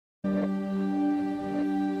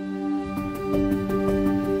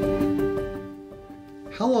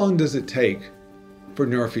How long does it take for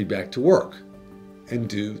neurofeedback to work? And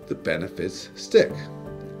do the benefits stick?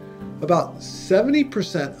 About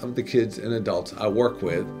 70% of the kids and adults I work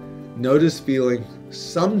with notice feeling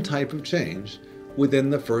some type of change within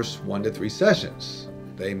the first 1 to 3 sessions.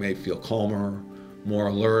 They may feel calmer, more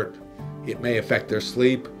alert, it may affect their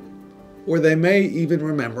sleep, or they may even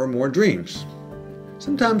remember more dreams.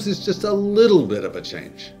 Sometimes it's just a little bit of a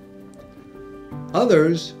change.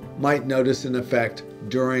 Others might notice an effect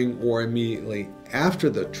during or immediately after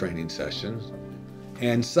the training sessions,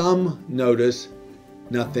 and some notice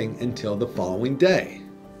nothing until the following day.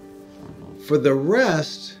 For the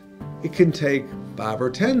rest, it can take 5 or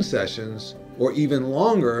 10 sessions or even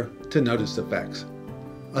longer to notice effects.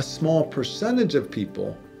 A small percentage of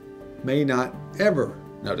people may not ever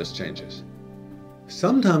notice changes.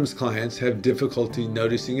 Sometimes clients have difficulty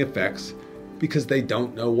noticing effects because they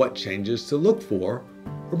don't know what changes to look for,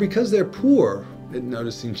 or because they're poor at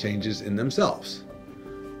noticing changes in themselves.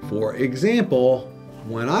 For example,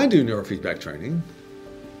 when I do neurofeedback training,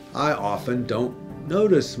 I often don't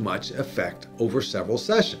notice much effect over several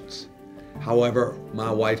sessions. However,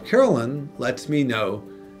 my wife Carolyn lets me know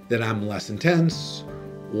that I'm less intense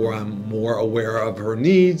or I'm more aware of her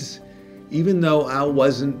needs, even though I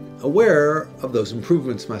wasn't aware of those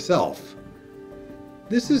improvements myself.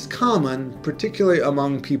 This is common, particularly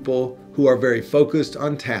among people who are very focused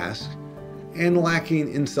on tasks and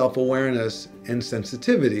lacking in self-awareness and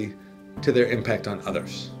sensitivity to their impact on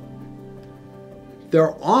others.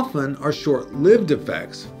 There often are short-lived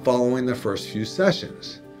effects following the first few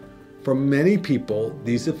sessions. For many people,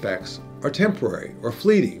 these effects are temporary or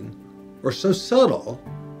fleeting, or so subtle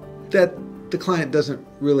that the client doesn't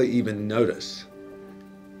really even notice.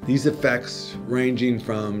 These effects, ranging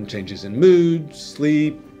from changes in mood,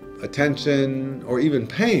 sleep, attention, or even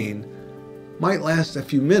pain, might last a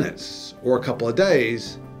few minutes or a couple of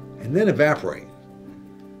days and then evaporate.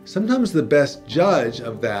 Sometimes the best judge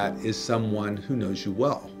of that is someone who knows you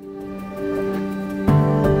well.